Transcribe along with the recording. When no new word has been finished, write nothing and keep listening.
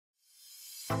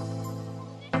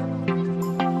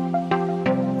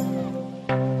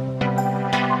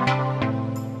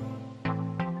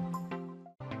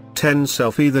10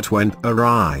 Selfie That Went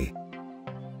Awry.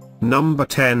 Number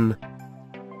 10.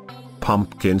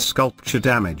 Pumpkin sculpture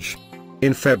damage.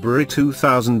 In February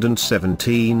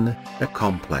 2017, a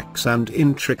complex and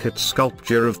intricate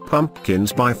sculpture of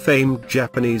pumpkins by famed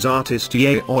Japanese artist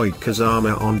Yayoi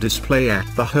Kusama on display at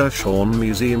the Hirshhorn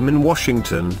Museum in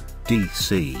Washington,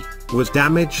 D.C., was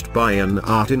damaged by an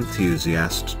art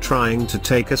enthusiast trying to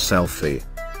take a selfie.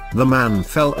 The man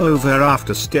fell over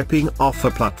after stepping off a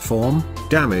platform,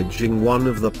 damaging one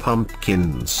of the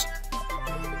pumpkins.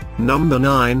 Number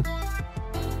 9.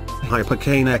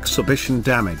 Hypercane exhibition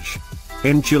damage.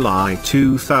 In July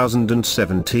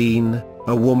 2017,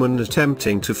 a woman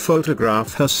attempting to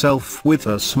photograph herself with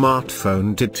her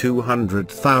smartphone did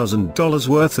 $200,000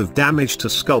 worth of damage to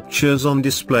sculptures on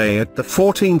display at the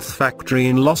 14th Factory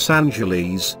in Los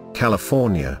Angeles,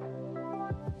 California.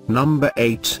 Number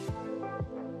 8.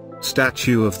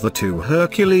 Statue of the Two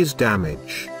Hercules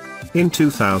damage. In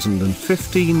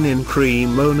 2015 in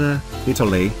Cremona,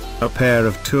 Italy, a pair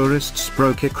of tourists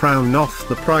broke a crown off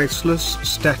the priceless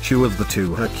statue of the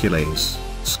Two Hercules,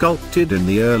 sculpted in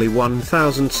the early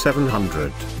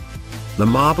 1700s. The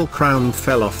marble crown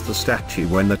fell off the statue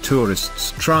when the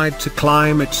tourists tried to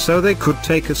climb it so they could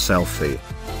take a selfie.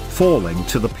 Falling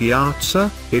to the piazza,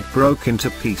 it broke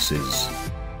into pieces.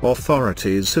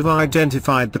 Authorities have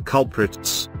identified the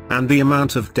culprits, and the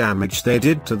amount of damage they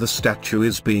did to the statue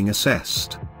is being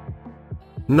assessed.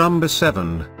 Number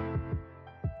 7.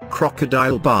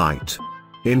 Crocodile bite.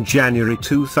 In January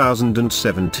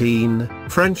 2017,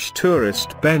 French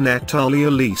tourist Bennett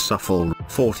Ali Suffel,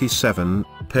 47,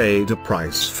 paid a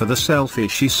price for the selfie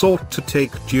she sought to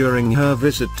take during her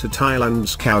visit to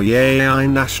Thailand's Khao Yai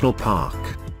National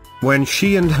Park. When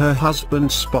she and her husband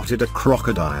spotted a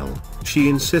crocodile, she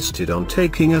insisted on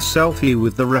taking a selfie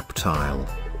with the reptile.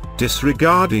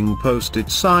 Disregarding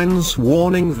posted signs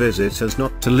warning visitors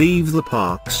not to leave the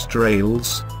park's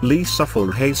trails, Lee Suffel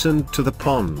hastened to the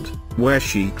pond, where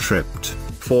she tripped,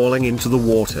 falling into the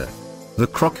water. The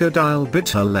crocodile bit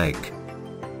her leg.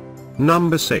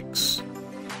 Number 6.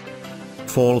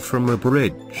 Fall from a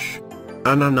bridge.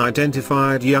 An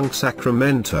unidentified young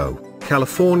Sacramento,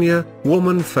 California,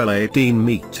 woman fell 18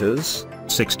 meters,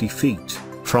 60 feet,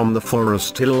 from the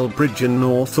Forest Hill Bridge in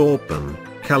North Auburn,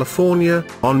 California,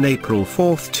 on April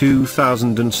 4,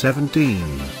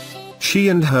 2017. She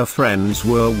and her friends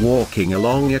were walking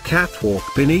along a catwalk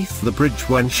beneath the bridge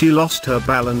when she lost her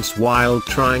balance while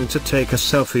trying to take a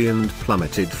selfie and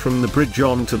plummeted from the bridge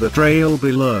onto the trail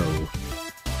below.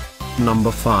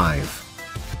 Number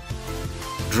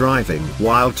 5. Driving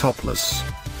while topless.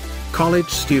 College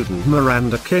student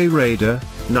Miranda K. Rader,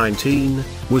 19,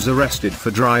 was arrested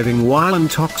for driving while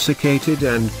intoxicated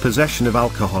and possession of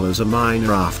alcohol as a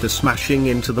minor after smashing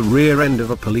into the rear end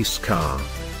of a police car.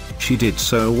 She did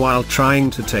so while trying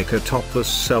to take a topless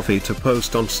selfie to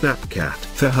post on Snapchat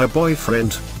for her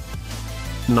boyfriend.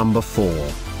 Number 4.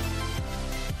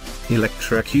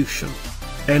 Electrocution.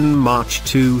 In March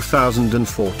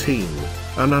 2014,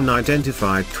 an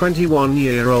unidentified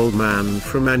 21-year-old man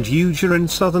from Andalusia in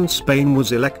southern Spain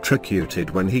was electrocuted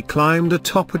when he climbed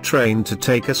atop a train to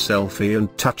take a selfie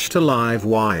and touched a live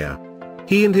wire.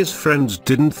 He and his friends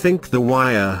didn't think the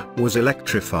wire was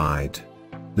electrified.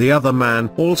 The other man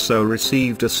also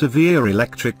received a severe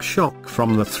electric shock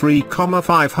from the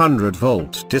 3,500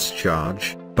 volt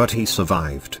discharge, but he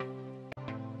survived.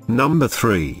 Number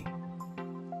 3.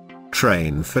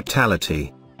 Train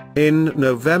fatality. In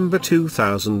November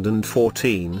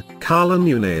 2014, Carla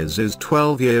Nunez's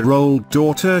 12-year-old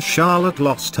daughter Charlotte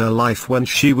lost her life when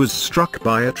she was struck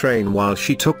by a train while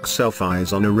she took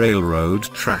selfies on a railroad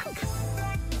track.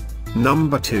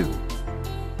 Number 2.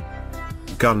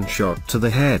 Gunshot to the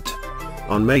head.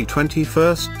 On May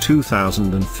 21,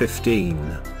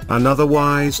 2015, an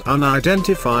otherwise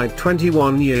unidentified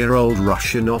 21-year-old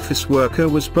Russian office worker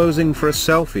was posing for a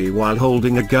selfie while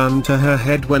holding a gun to her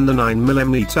head when the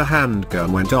 9mm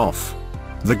handgun went off.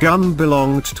 The gun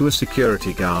belonged to a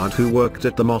security guard who worked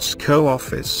at the Moscow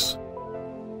office.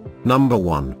 Number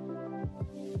 1.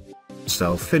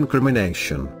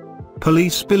 Self-incrimination.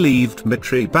 Police believed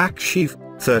Dmitry Baksheev,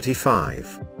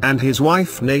 35, and his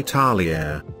wife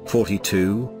Natalia,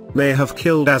 42, may have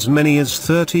killed as many as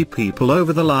 30 people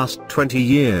over the last 20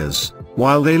 years,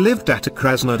 while they lived at a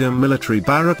Krasnodar military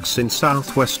barracks in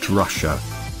southwest Russia.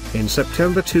 In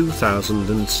September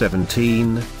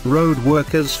 2017, road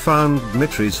workers found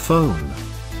Dmitry's phone.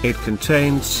 It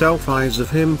contained selfies of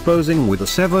him posing with a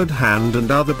severed hand and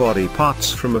other body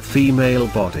parts from a female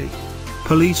body.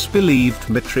 Police believed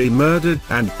Dmitry murdered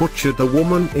and butchered the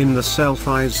woman in the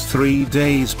selfies 3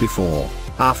 days before,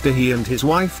 after he and his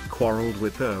wife quarreled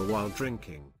with her while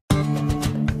drinking.